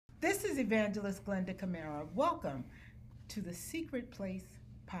This is Evangelist Glenda Camara. Welcome to the Secret Place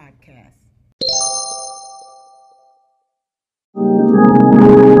Podcast.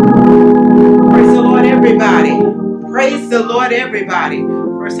 Praise the Lord, everybody. Praise the Lord, everybody.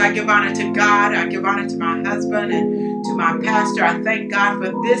 First, I give honor to God. I give honor to my husband and to my pastor. I thank God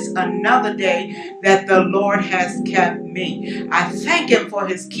for this another day that the Lord has kept me. I thank Him for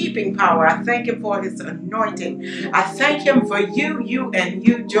His keeping power. I thank Him for His anointing. I thank Him for you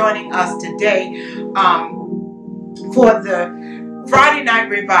joining us today for the Friday night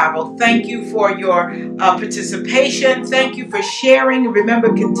revival. Thank you for your participation. Thank you for sharing. Remember,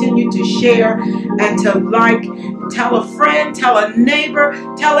 continue to share and to like. Tell a friend, tell a neighbor,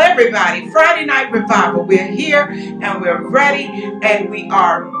 tell everybody. Friday night revival. We're here and we're ready and we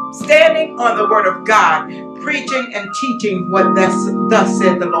are standing on the word of God, preaching and teaching what thus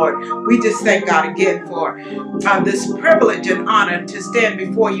said the Lord. We just thank God again for this privilege and honor to stand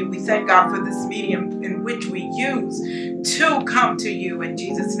before you. We thank God for this medium in which we use to come to you in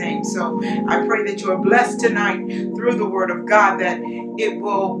Jesus' name. So I pray that you are blessed tonight through the word of God, that it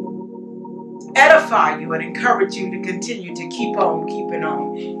will edify you and encourage you to continue to keep on keeping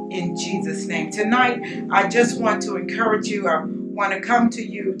on in Jesus' name. Tonight, I just want to encourage you. I want to come to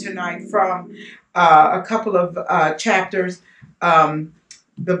you tonight from a couple of chapters, the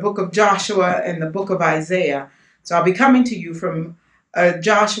book of Joshua and the book of Isaiah. So I'll be coming to you from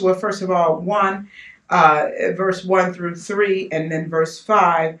Joshua, first of all, 1, verse 1 through 3, and then verse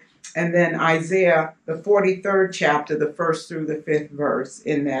 5, and then Isaiah, the 43rd chapter, the 1st through the 5th verse,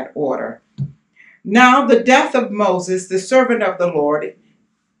 in that order. Now the death of Moses, the servant of the Lord,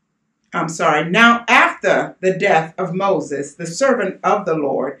 Now after the death of Moses, the servant of the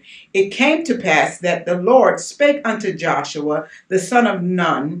Lord, it came to pass that the Lord spake unto Joshua, the son of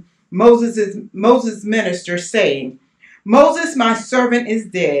Nun, Moses' minister, saying, Moses, my servant, is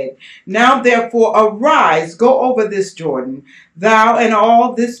dead. Now therefore arise, go over this Jordan, thou and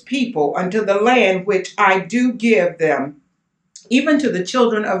all this people, unto the land which I do give them, even to the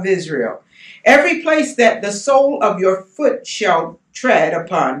children of Israel. Every place that the sole of your foot shall tread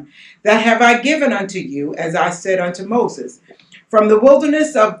upon, that have I given unto you, as I said unto Moses. From the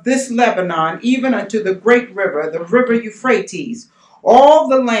wilderness of this Lebanon, even unto the great river, the river Euphrates, all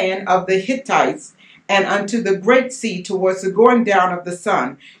the land of the Hittites, and unto the great sea towards the going down of the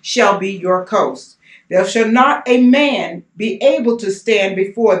sun, shall be your coast. There shall not a man be able to stand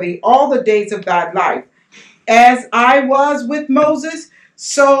before thee all the days of thy life. As I was with Moses,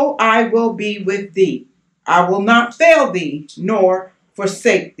 so I will be with thee. I will not fail thee, nor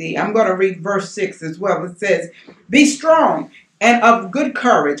forsake thee. I'm going to read verse 6 as well. It says, Be strong and of a good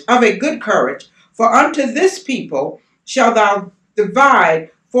courage, for unto this people shalt thou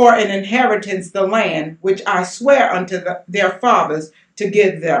divide for an inheritance the land which I swear unto their fathers to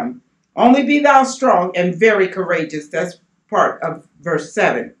give them. Only be thou strong and very courageous. That's part of verse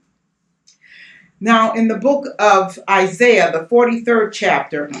 7. Now, in the book of Isaiah, the 43rd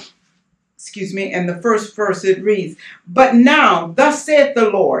chapter, and the first verse, it reads, But now, thus saith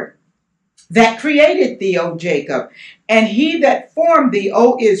the Lord, that created thee, O Jacob, and he that formed thee,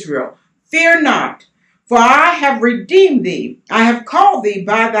 O Israel, fear not, for I have redeemed thee. I have called thee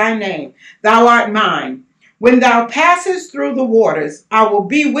by thy name. Thou art mine. When thou passest through the waters, I will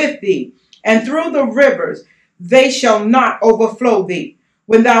be with thee, and through the rivers, they shall not overflow thee.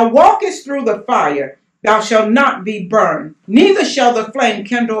 When thou walkest through the fire, thou shalt not be burned, neither shall the flame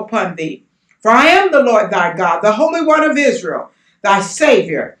kindle upon thee. For I am the Lord thy God, the Holy One of Israel, thy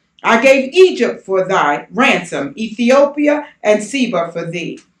Savior. I gave Egypt for thy ransom, Ethiopia and Seba for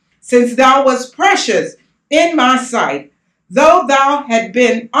thee. Since thou wast precious in my sight, though thou had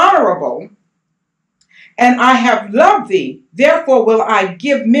been honorable, and I have loved thee, therefore will I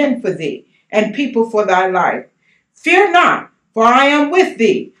give men for thee, and people for thy life. Fear not, for I am with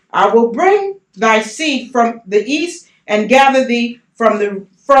thee. I will bring thy seed from the east and gather thee from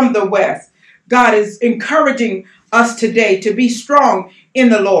the west. God is encouraging us today to be strong in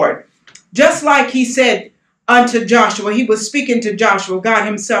the Lord. Just like he said unto Joshua, he was speaking to Joshua. God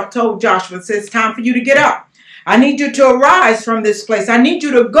himself told Joshua, it says, it's time for you to get up. I need you to arise from this place. I need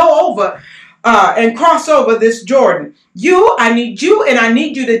you to go over and cross over this Jordan. I need you, and I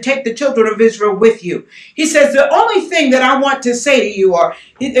need you to take the children of Israel with you. He says, the only thing that I want to say to you, or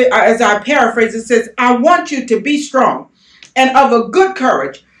as I paraphrase, it says, I want you to be strong and of a good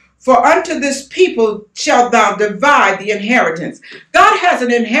courage. For unto this people shalt thou divide the inheritance. God has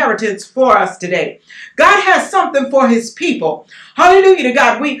an inheritance for us today. God has something for his people. Hallelujah to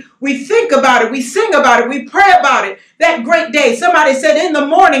God. We think about it. We sing about it. We pray about it. That great day. Somebody said, in the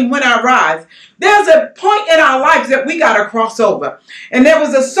morning when I rise. There's a point in our lives that we got to cross over. And there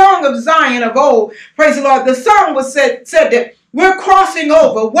was a song of Zion of old. Praise the Lord. The song was said that we're crossing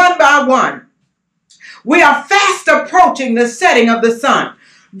over one by one. We are fast approaching the setting of the sun.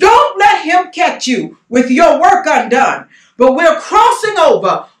 Don't let him catch you with your work undone. But we're crossing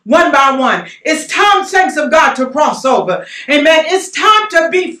over one by one. It's time, saints of God, to cross over. Amen. It's time to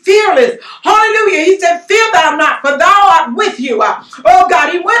be fearless. Hallelujah. He said, fear thou not, for thou art with you. Oh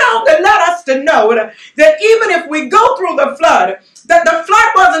God, he went on to let us to know that even if we go through the flood, that the flood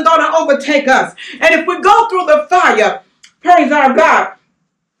wasn't going to overtake us. And if we go through the fire, praise our God,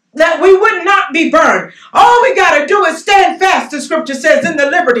 that we would not be burned. All we got to do is stand fast, the scripture says, in the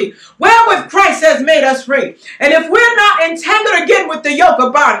liberty wherewith Christ has made us free. And if we're not entangled again with the yoke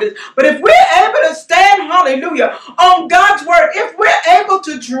of bondage, but if we're able to stand, hallelujah, on God's word, if we're able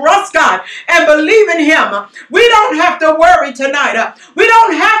to trust God and believe in him, we don't have to worry tonight. We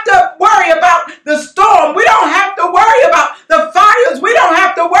don't have to worry about the storm. We don't have to worry about the fires. We don't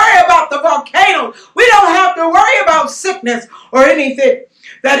have to worry about the volcanoes. We don't have to worry about sickness or anything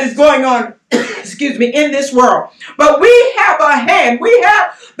that is going on, excuse me, in this world. But we have a hand. We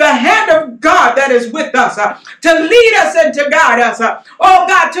have the hand of God that is with us to lead us and to guide us. Oh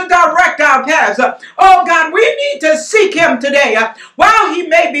God, to direct our paths. Oh God, we need to seek him today while he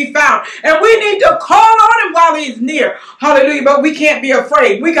may be found. And we need to call on him while he's near. Hallelujah. But we can't be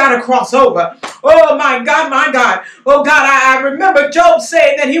afraid. We got to cross over. Oh my God, my God. Oh God, I remember Job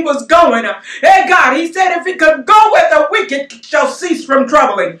saying that he was going. Hey God, he said if he could go where the wicked shall cease from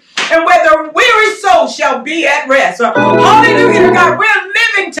troubling, and where the weary soul shall be at rest. Hallelujah to God. We're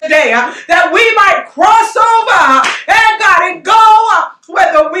living today that we might cross over and God and go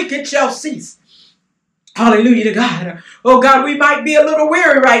where the wicked shall cease. Hallelujah to God. Oh God, we might be a little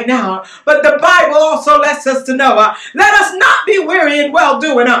weary right now, but the Bible also lets us to know, let us not be weary in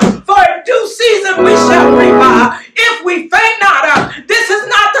well-doing, for in due season we shall reap. If we faint not, this is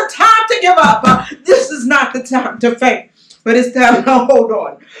not the time to give up. This is not the time to faint, but it's time to hold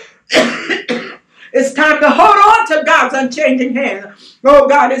on. It's time to hold on to God's unchanging hand. Oh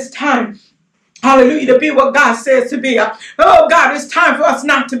God, it's time, hallelujah, to be what God says to be. Oh God, it's time for us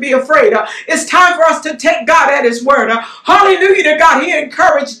not to be afraid. It's time for us to take God at his word. Hallelujah to God. He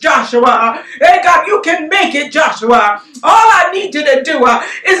encouraged Joshua. Hey God, you can make it, Joshua. All I need you to do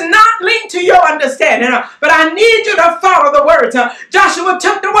is not lean to your understanding, but I need you to follow the words. Joshua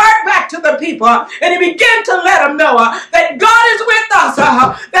took the word back to the people, and he began to let them know that God is with us,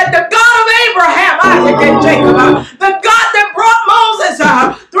 that the God of Abraham, Isaac, and Jacob, the God that brought Moses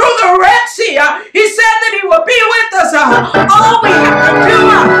through the Red Sea, he said that he will be with us. All we have to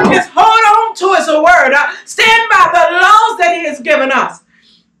do is hold on to his word, stand by the laws that he has given us.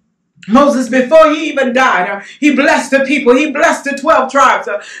 Moses, before he even died, he blessed the people. He blessed the 12 tribes.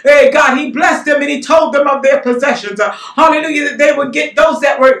 Hey, God, he blessed them and he told them of their possessions. Hallelujah, that they would get those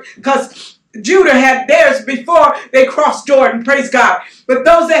that were, because Judah had theirs before they crossed Jordan, praise God. But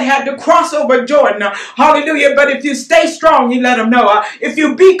those that had to cross over Jordan, hallelujah. But if you stay strong, he let them know. If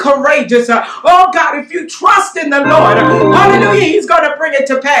you be courageous, oh God, if you trust in the Lord, hallelujah, he's going to bring it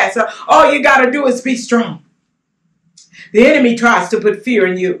to pass. All you got to do is be strong. The enemy tries to put fear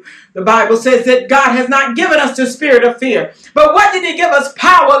in you. The Bible says that God has not given us the spirit of fear. But what did he give us?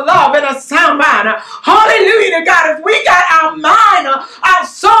 Power, love, and a sound mind. Hallelujah to God. If we got our mind, our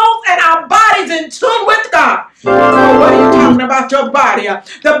souls, and our bodies in tune with God. Oh, what are you talking about your body?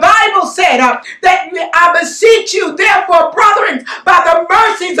 The Bible said that I beseech you, therefore, brethren, by the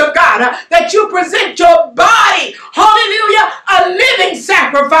mercies of God, that you present your body, hallelujah, a living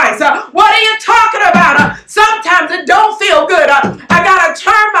sacrifice. What are you talking about? Sometimes it don't feel good. I got to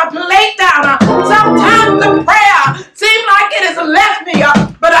turn my plate down. Sometimes the prayer seems like it has left me,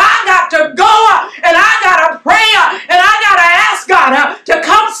 but I got to go and I got to pray and I got to ask God to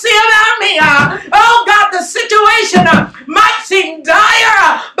come see about me. Oh God, the situation might seem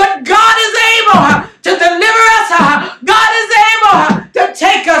dire, but God is able to deliver us. God is able to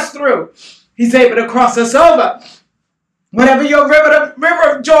take us through. He's able to cross us over. Whatever your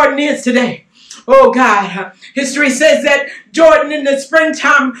river of Jordan is today. Oh God, history says that Jordan in the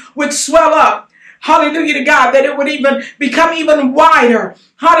springtime would swell up. hallelujah to God, that it would even become even wider.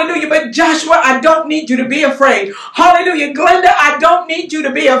 Hallelujah. But Joshua, I don't need you to be afraid. Hallelujah. Glenda, I don't need you to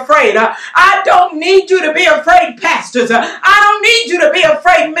be afraid. I don't need you to be afraid, pastors. I don't need you to be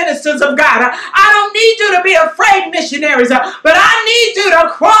afraid, ministers of God. I don't need you to be afraid, missionaries. But I need you to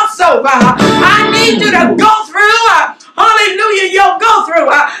cross over. I need you to go through. Hallelujah. You'll go through.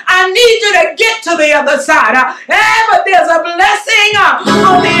 I need you to get to the other side. But there's a blessing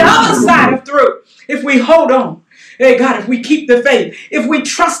on the other side of through. If we hold on. Hey, God, if we keep the faith, if we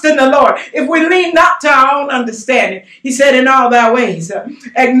trust in the Lord, if we lean not to our own understanding, he said, in all thy ways,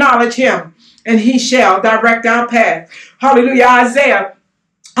 acknowledge him, and he shall direct our path. Hallelujah. Isaiah,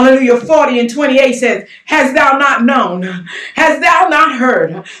 hallelujah, 40:28 says, hast thou not known, hast thou not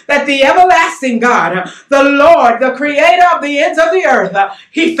heard, that the everlasting God, the Lord, the creator of the ends of the earth,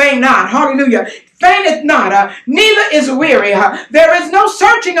 he faint not. Hallelujah. Fainteth not, neither is weary. There is no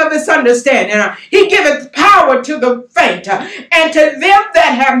searching of his understanding. He giveth power to the faint, and to them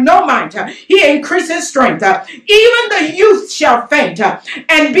that have no might, he increases strength. Even the youth shall faint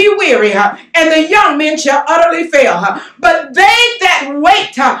and be weary, and the young men shall utterly fail. But they that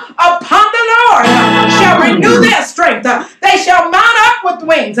wait upon the Lord shall renew their strength. They shall mount up with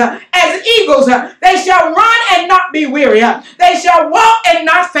wings as eagles. They shall run and not be weary. They shall walk and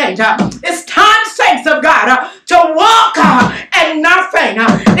not faint. It's time, saints of God, to walk and not faint.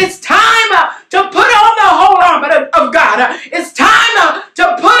 It's time to put on the whole armor of God. It's time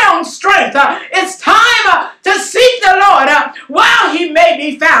to put on strength. It's time to seek the Lord while he may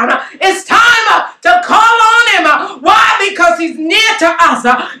be found. It's time to call on him. Why? Because he's near to us.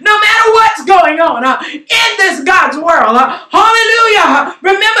 No matter what's going on in this God's world. Hallelujah.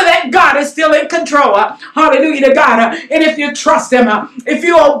 Remember that God is still in control. Hallelujah to God. And if you trust him, if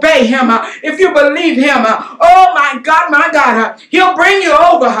you obey him, if you believe him, oh my God, he'll bring you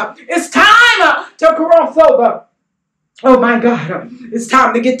over. It's time to cross over. Oh my God, it's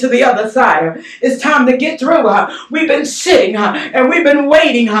time to get to the other side. It's time to get through. We've been sitting and we've been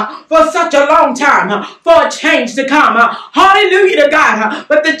waiting for such a long time for a change to come. Hallelujah to God.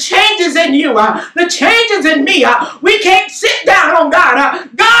 But the change is in you. The change is in me. We can't sit down on God.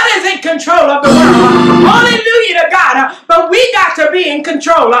 God is in control of the world. Hallelujah to God. But we got to be in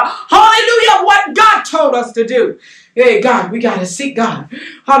control. Hallelujah of what God told us to do. Hey, God, we got to seek God.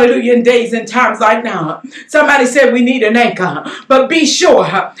 Hallelujah. In days and times like now. Somebody said we need an anchor. But be sure,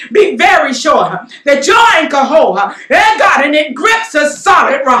 be very sure that your anchor hold. Hey, God, and it grips a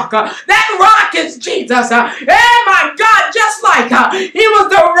solid rock. That rock is Jesus. Hey, my God, just like he was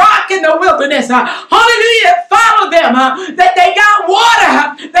the rock in the wilderness. Hallelujah. Follow them. That they got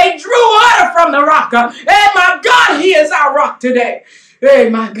water. They drew water from the rock. Hey, my God, he is our rock today. Hey,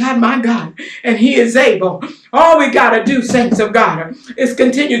 my God, and he is able. All we got to do, saints of God, is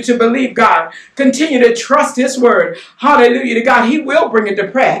continue to believe God. Continue to trust his word. Hallelujah to God. He will bring it to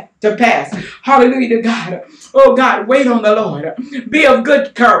pass. Hallelujah to God. Oh God, wait on the Lord. Be of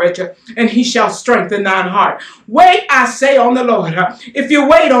good courage, and he shall strengthen thine heart. Wait, I say, on the Lord. If you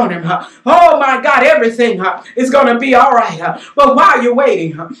wait on him, oh my God, everything is going to be all right. But while you're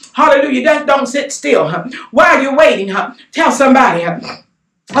waiting, hallelujah, don't sit still. While you're waiting, tell somebody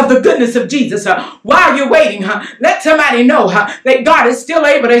of the goodness of Jesus. While you're waiting, let somebody know that God is still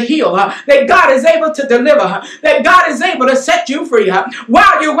able to heal, that God is able to deliver, that God is able to set you free.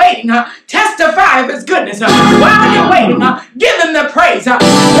 While you're waiting, testify of his goodness. While you're waiting, give him the praise.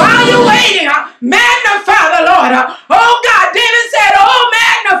 While you're waiting, magnify the Lord. Oh God, David said, oh,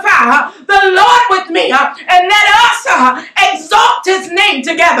 magnify the Lord with me, and let us exalt his name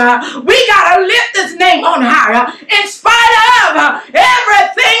together. We got to lift his name on high in spite of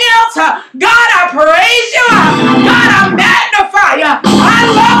everything else. God, I praise you. God, I magnify you. I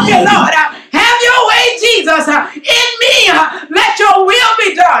love you, Lord. Have your way, Jesus. In me, let your will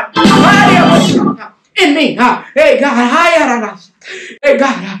be done. In me. Hey, God.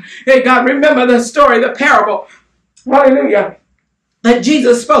 Hey, God. Remember the story, the parable. Hallelujah. That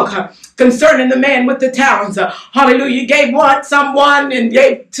Jesus spoke concerning the man with the talents. Hallelujah. Gave one, and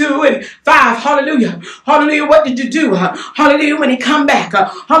gave 2 and 5. Hallelujah. Hallelujah. What did you do? Hallelujah. When he come back.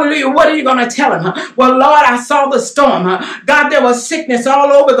 Hallelujah. What are you going to tell him? Well, Lord, I saw the storm. God, there was sickness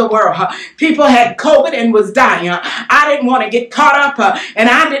all over the world. People had COVID and was dying. I didn't want to get caught up, and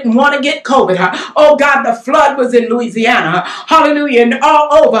I didn't want to get COVID. Oh, God, the flood was in Louisiana. Hallelujah. And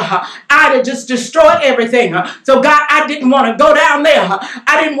all over. I'd have just destroyed everything. So, God, I didn't want to go down there.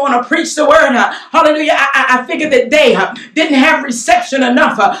 I didn't want to preach preached the word, hallelujah, I figured that they didn't have reception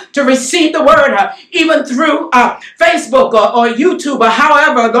enough to receive the word, even through Facebook or YouTube or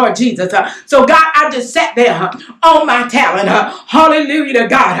however, Lord Jesus. So God, I just sat there on my talent. Hallelujah to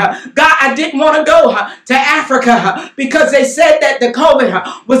God. God, I didn't want to go to Africa because they said that the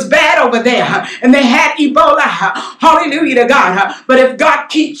COVID was bad over there and they had Ebola. Hallelujah to God. But if God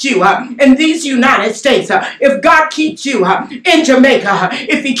keeps you in these United States, if God keeps you in Jamaica,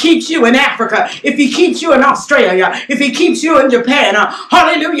 if he keeps you in Africa, if he keeps you in Australia, if he keeps you in Japan,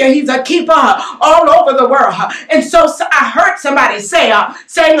 hallelujah, he's a keeper all over the world. And so I heard somebody say,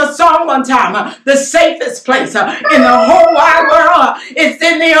 sang a song one time, the safest place in the whole wide world is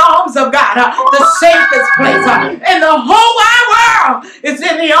in the arms of God. The safest place in the whole wide world is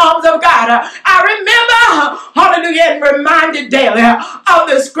in the arms of God. I remember, hallelujah, and reminded daily of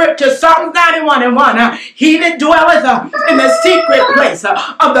the scripture, Psalms 91:1. He that dwelleth in the secret place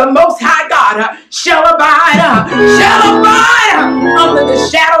of the Most High God shall abide under the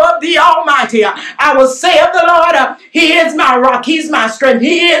shadow of the Almighty. I will say of the Lord, he is my rock, he's my strength,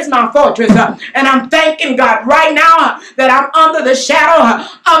 he is my fortress. And I'm thanking God right now that I'm under the shadow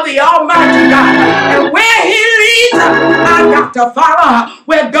of the Almighty God. And where he leads, I got to follow.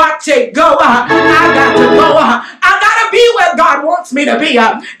 Where God said go, I got to go. I got to be where God wants me to be.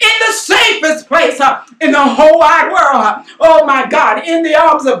 In the safest place in the whole wide world. Oh my God, in the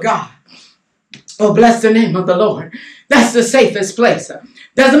arms of God. Oh, bless the name of the Lord. That's the safest place.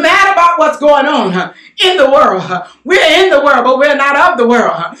 Doesn't matter about what's going on in the world. We're in the world, but we're not of the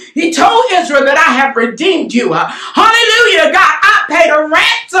world. He told Israel that I have redeemed you. Hallelujah, God. I paid a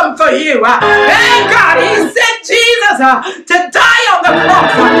ransom for you. Thank God. He sent Jesus to die on the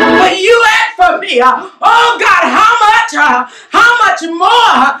cross for you and for me. Oh, God, how much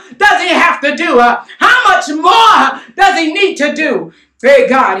more does he have to do? How much more does he need to do? Hey,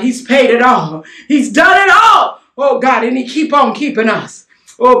 God, he's paid it all. He's done it all. Oh, God, and he keep on keeping us.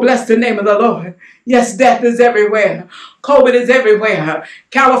 Oh, bless the name of the Lord. Yes, death is everywhere. COVID is everywhere.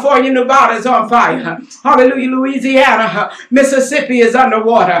 California, Nevada is on fire. Hallelujah, Louisiana, Mississippi is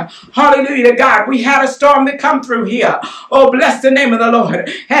underwater. Hallelujah to God. We had a storm that come through here. Oh, bless the name of the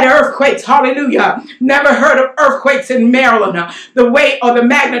Lord. Had earthquakes. Hallelujah. Never heard of earthquakes in Maryland. The weight or the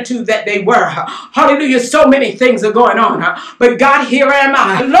magnitude that they were. Hallelujah. So many things are going on. But God, here am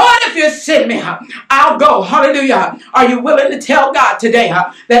I. Lord, if you send me, I'll go. Hallelujah. Are you willing to tell God today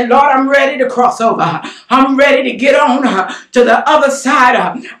that, Lord, I'm ready to cross over. I'm ready to get on to the other side.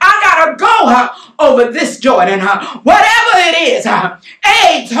 I gotta go over this Jordan. Whatever it is,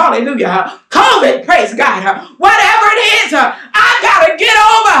 AIDS, hallelujah, COVID, praise God, whatever it is, I gotta get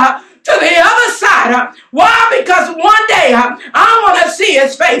over to the other side. Why? Because one day I want to see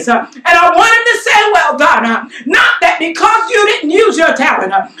his face and I want him to say, well done. Not that because you didn't use your talent,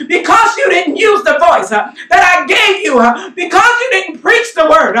 because you didn't use the voice that I gave you, because you didn't preach the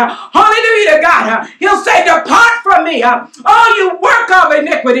word. Hallelujah to God. He'll say, depart from me, oh, you work of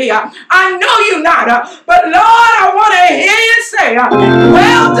iniquity. I know you not, but Lord, I want to hear you say,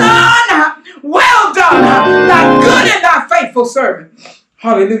 well done, thy good and thy faithful servant.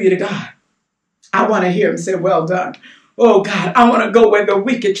 Hallelujah to God. I want to hear him say, well done. Oh God, I want to go where the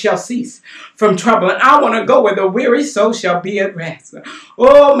wicked shall cease from trouble. And I want to go where the weary soul shall be at rest.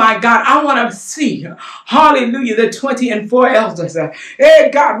 Oh my God, I want to see, hallelujah, the 24 elders.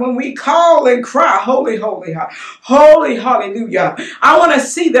 Hey God, when we call and cry, holy, holy, holy, hallelujah. I want to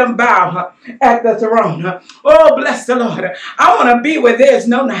see them bow at the throne. Oh, bless the Lord. I want to be where there's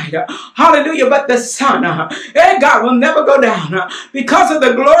no night. Hallelujah, but the sun, hey God, will never go down because of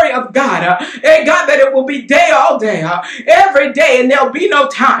the glory of God. Hey God, that it will be day all day. Every day, and there'll be no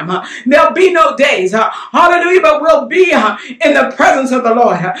time. There'll be no days. Hallelujah, but we'll be in the presence of the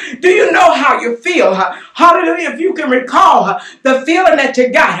Lord. Do you know how you feel? Hallelujah, if you can recall the feeling that you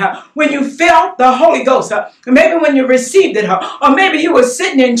got when you felt the Holy Ghost. Maybe when you received it, or maybe you were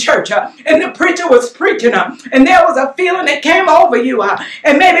sitting in church and the preacher was preaching and there was a feeling that came over you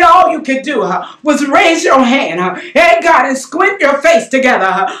and maybe all you could do was raise your hand and God and squint your face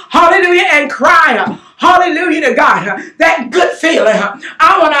together. Hallelujah, and cry. Hallelujah to God. That good feeling.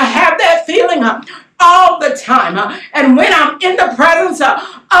 I want to have that feeling all the time. And when I'm in the presence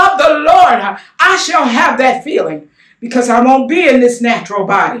of the Lord, I shall have that feeling because I won't be in this natural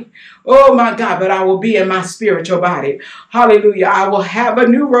body. Oh my God, but I will be in my spiritual body. Hallelujah. I will have a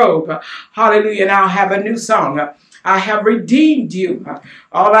new robe. Hallelujah. And I'll have a new song. I have redeemed you.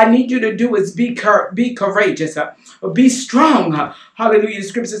 All I need you to do is be courageous. Be strong. Hallelujah. The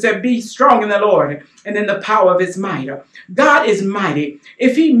scripture said, be strong in the Lord and in the power of his might. God is mighty.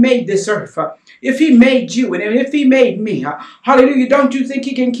 If he made this earth, if he made you, and if he made me, hallelujah, don't you think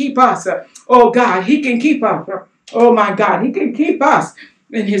he can keep us? Oh God, he can keep us. Oh my God, he can keep us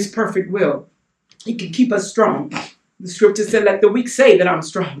in his perfect will. He can keep us strong. The scripture said, let the weak say that I'm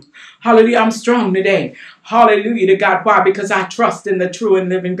strong. Hallelujah, I'm strong today. Hallelujah to God. Why? Because I trust in the true and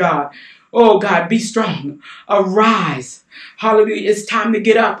living God. Oh God, be strong. Arise. Hallelujah. It's time to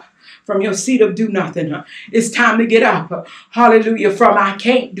get up from your seat of do nothing. It's time to get up. Hallelujah. From I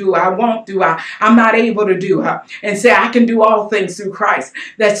can't do, I won't do, I'm not able to do. And say I can do all things through Christ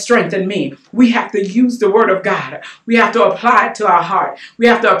that strengthen me. We have to use the word of God. We have to apply it to our heart. We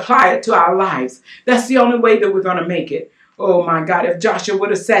have to apply it to our lives. That's the only way that we're going to make it. Oh my God, if Joshua would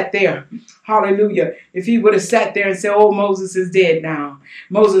have sat there, hallelujah, if he would have sat there and said, oh, Moses is dead now.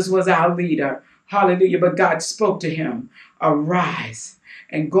 Moses was our leader. Hallelujah. But God spoke to him. Arise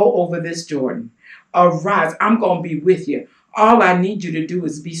and go over this Jordan. Arise. I'm going to be with you. All I need you to do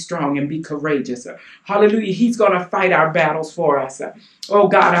is be strong and be courageous. Hallelujah. He's going to fight our battles for us. Oh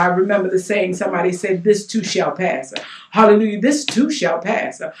God, I remember the saying, somebody said, this too shall pass. Hallelujah. This too shall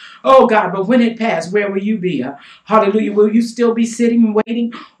pass. Oh God, but when it passed, where will you be? Hallelujah. Will you still be sitting and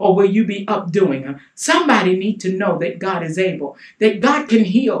waiting, or will you be up doing? Somebody need to know that God is able, that God can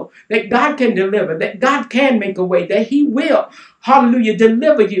heal, that God can deliver, that God can make a way, that he will, hallelujah,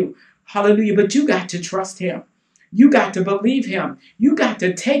 deliver you. Hallelujah. But you got to trust him. You got to believe him. You got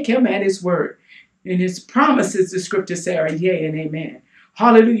to take him at his word. And his promises, the scriptures say, are yea and amen.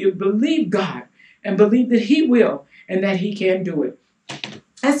 Hallelujah. Believe God and believe that he will and that he can do it.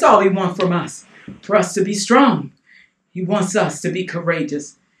 That's all he wants from us, for us to be strong. He wants us to be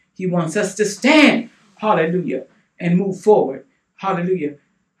courageous. He wants us to stand, hallelujah, and move forward. Hallelujah.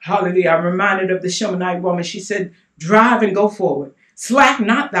 Hallelujah. I'm reminded of the Shunammite woman. She said, drive and go forward. Slack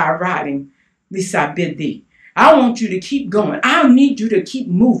not thy riding, lest I bid thee. I want you to keep going. I need you to keep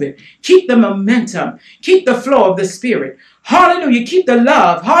moving. Keep the momentum. Keep the flow of the Spirit. Hallelujah. Keep the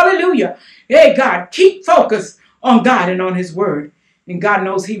love. Hallelujah. Hey, God, keep focused on God and on his word. And God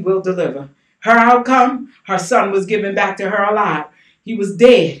knows he will deliver. Her outcome, her son was given back to her alive. He was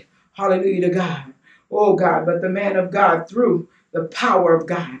dead. Hallelujah to God. Oh, God, but the man of God, through the power of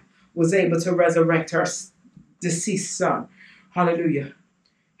God, was able to resurrect her deceased son. Hallelujah.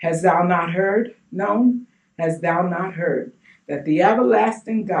 Hast thou not heard? Known? Hast thou not heard that the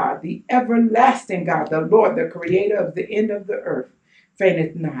everlasting God, the Lord, the creator of the end of the earth,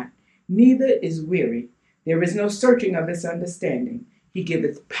 fainteth not, neither is weary. There is no searching of his understanding. He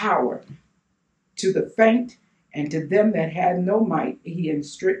giveth power to the faint, and to them that have no might, he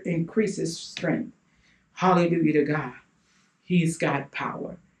increases strength. Hallelujah to God. He's got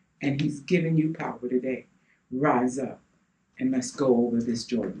power, and he's giving you power today. Rise up, and let's go over this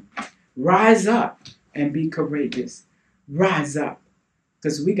Jordan. Rise up and be courageous. Rise up,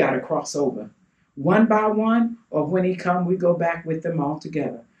 because we got to cross over. One by one, or when he come, we go back with them all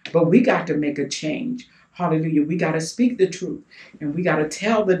together. But we got to make a change. Hallelujah. We got to speak the truth, and we got to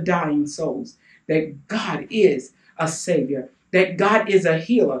tell the dying souls that God is a savior, that God is a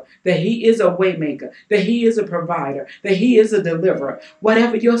healer, that he is a waymaker, that he is a provider, that he is a deliverer.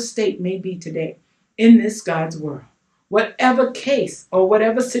 Whatever your state may be today in this God's world, whatever case or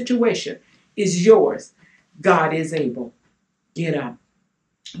whatever situation is yours, God is able. Get up.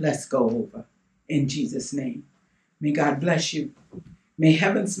 Let's go over in Jesus' name. May God bless you. May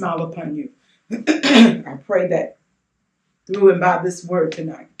heaven smile upon you. I pray that through and by this word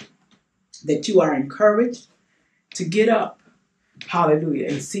tonight, that you are encouraged to get up. Hallelujah.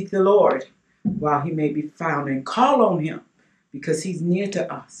 And seek the Lord while he may be found, and call on him because he's near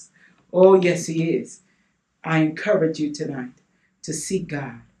to us. Oh, yes, he is. I encourage you tonight to seek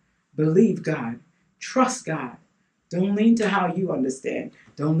God. Believe God. Trust God. Don't lean to how you understand.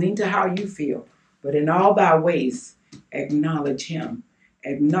 Don't lean to how you feel. But in all thy ways, acknowledge him.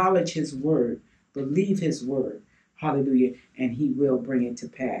 Acknowledge his word. Believe his word. Hallelujah. And he will bring it to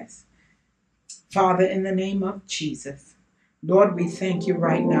pass. Father, in the name of Jesus, Lord, we thank you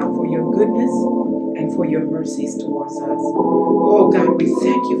right now for your goodness and for your mercies towards us. Oh, God, we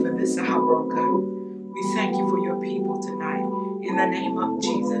thank you for this hour, oh, God. We thank you for your people tonight. In the name of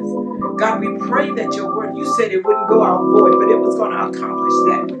Jesus. God, we pray that your word, you said it wouldn't go out void, but it was going to accomplish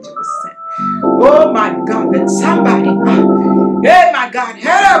that which it was sent. Oh my God, that somebody, hey my God,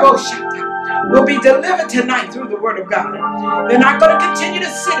 will be delivered tonight through the word of God. They're not going to continue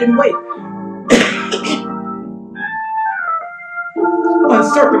to sit and wait on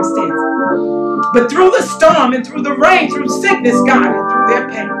circumstances. But through the storm and through the rain, through sickness, God, and through their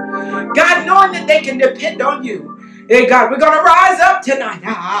pain, God, knowing that they can depend on you, hey, God, we're going to rise up tonight.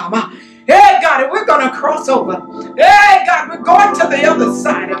 Hey, God, and we're going to cross over. Hey, God, we're going to the other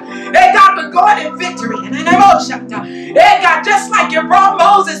side. Hey, God, we're going in victory. Hey, God, just like you brought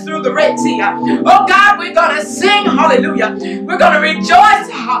Moses through the Red Sea. Oh, God, we're going to sing hallelujah. We're going to rejoice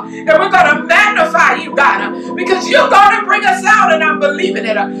and we're going to magnify you, God, because you're going to bring us out, and I'm believing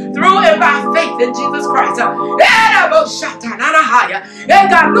it through and by faith in Jesus Christ. Hey,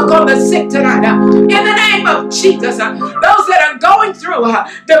 God, look on the sick tonight. In the name of Jesus, those that are going through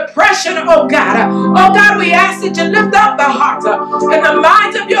depression, oh God, we ask that you lift up the hearts and the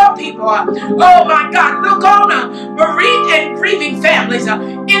minds of your people. Oh my God, look on bereaved and grieving families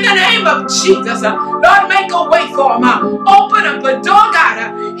in the name of Jesus. Lord, make a way for them. Open up a door,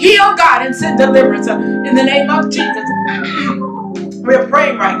 God. Heal, God, and send deliverance in the name of Jesus. We're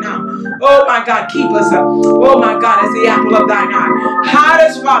praying right now. Oh my God, keep us. Oh my God, as the apple of thine eye. Hide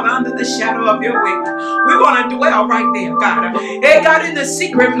us, Father, under the shadow of your wings. We want to dwell right there, God. Hey, God, in the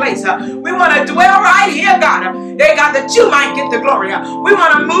secret place. We want to dwell right here, God. Hey, God, that you might get the glory. We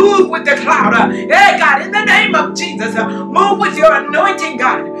want to move with the cloud. Hey, God, in the name of Jesus. Move with your anointing,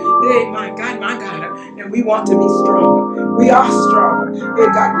 God. Hey, my God, my God. And we want to be strong. We are strong. Hey,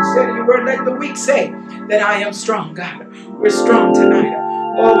 God, you said in your word, let the weak say that I am strong, God. We're strong tonight.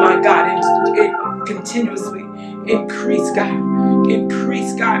 Oh my God, and continuously increase, God.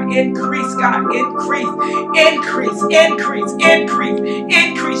 Increase, God. Increase, God. Increase. Increase. Increase. Increase.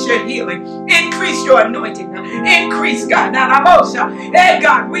 Increase your healing. Increase your anointing. Increase, God. Now, hey,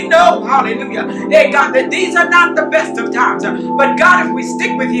 God, we know, hallelujah. Hey, God, that these are not the best of times. But, God, if we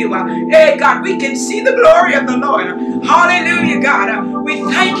stick with you, hey, God, we can see the glory of the Lord. Hallelujah, God. We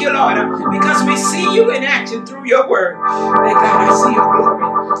thank you, Lord, because we see you in action through your word. Hey, God, I see your glory.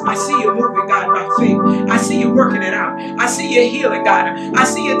 I see you moving, God, by faith. I see you working it out. I see you healing, God. I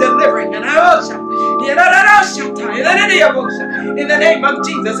see you delivering. And in the name of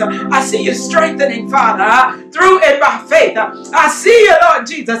Jesus, I see you strengthening, Father, through and by faith. I see you, Lord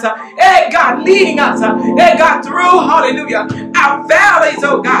Jesus. Hey, God, leading us. Hey, God, through, hallelujah, our valleys,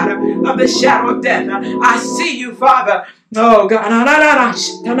 oh God, of the shadow of death. I see you, Father. Oh God, oh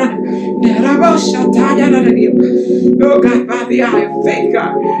God, by the eye of faith,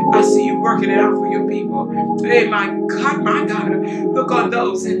 God, I see you working it out for your people. Hey, my God, look on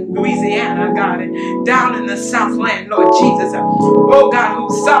those in Louisiana, God, and down in the Southland, Lord Jesus. Oh God, who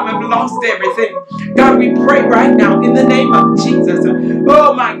some have lost everything. God, we pray right now in the name of Jesus.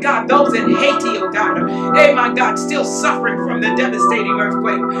 Oh my God, those in Haiti, oh God, hey, my God, still suffering from the devastating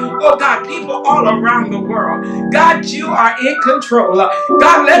earthquake. Oh God, people all around the world. God, you are in control.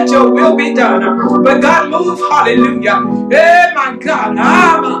 God, let your will be done. But God, move, hallelujah. Hey, my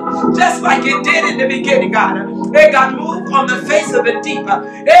God, just like you did in the beginning, God. Hey, God, move on the face of the deep.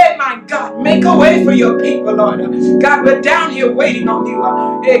 Hey, my God, make a way for your people, Lord. God, we're down here waiting on you.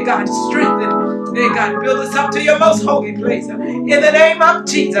 Hey, God, strengthen. Hey, God, build us up to your most holy place. In the name of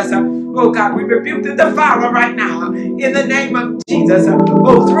Jesus. Oh, God, we rebuke the devourer right now. In the name of Jesus.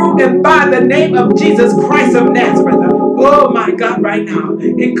 Oh, through and by the name of Jesus Christ of Nazareth. Oh, my God, right now.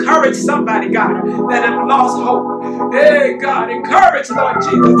 Encourage somebody, God, that have lost hope. Hey, God, encourage, Lord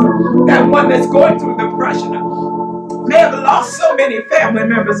Jesus, that one that's going through depression. May have lost so many family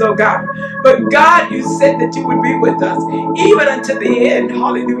members, oh God. But God, you said that you would be with us even unto the end,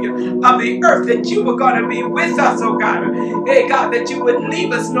 hallelujah, of the earth, that you were going to be with us, oh God. Hey, God, that you wouldn't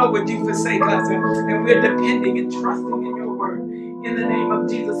leave us nor would you forsake us. And we're depending and trusting in your word. In the name of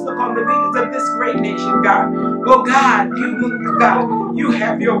Jesus, look on the leaders of this great nation, God. Oh God, you move, God. You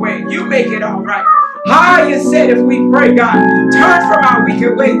have your way. You make it all right. You said if we pray, God, turn from our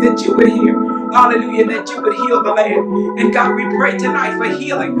wicked ways, that you would hear. Hallelujah, that you would heal the land. And God, we pray tonight for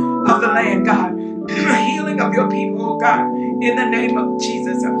healing of the land, God. Healing of your people, oh God, in the name of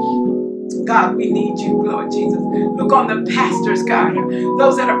Jesus. God, we need you, Lord Jesus. Look on the pastors, God,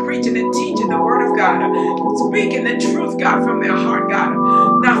 those that are preaching and teaching the word of God, speaking the truth, God, from their heart, God.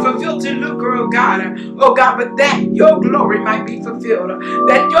 Not fulfilled to lucre, oh God, but that your glory might be fulfilled,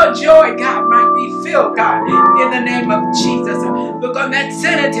 that your joy, God, might be filled, God, in the name of Jesus. Look on that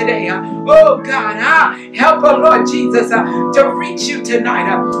sinner today, oh God, help her, Lord Jesus, to reach you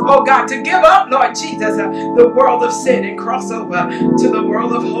tonight, oh God, to give up, Lord Jesus, the world of sin and cross over to the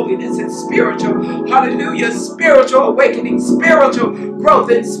world of holiness and spiritual, hallelujah, spiritual awakening, spiritual growth,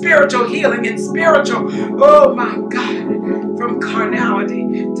 and spiritual healing, and spiritual, oh my God, from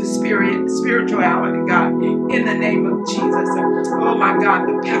carnality to spirituality, God, in the name of Jesus. Oh my God,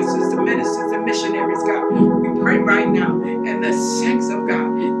 the pastors, the ministers, the missionaries, God, we pray right now, and the saints of God,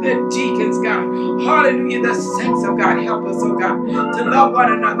 the deacons, Hallelujah. The saints of God, help us, oh God, to love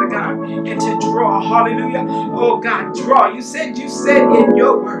one another, God, and to draw. Hallelujah. Oh God, draw. You said in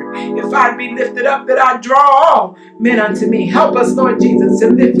your word, if I be lifted up, that I draw all men unto me. Help us, Lord Jesus, to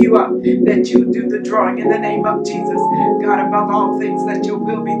lift you up, that you do the drawing in the name of Jesus. God, above all things, let your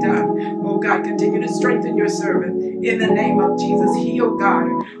will be done. Oh God, continue to strengthen your servant in the name of Jesus. Heal, God,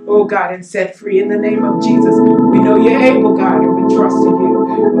 oh God, and set free in the name of Jesus. We know you're able, God, and we trust in you.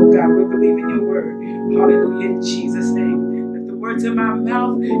 Oh God, we believe in your word. Hallelujah, in Jesus' name. Let the words of my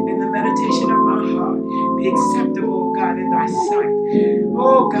mouth and the meditation of my heart be acceptable, oh God, in thy sight.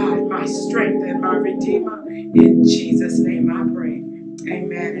 Oh God, my strength and my redeemer. In Jesus' name I pray.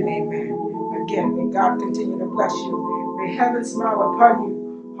 Amen and amen. Again, may God continue to bless you. May heaven smile upon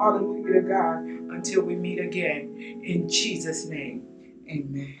you. Hallelujah to God. Until we meet again. In Jesus' name.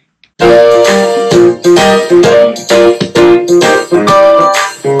 Amen.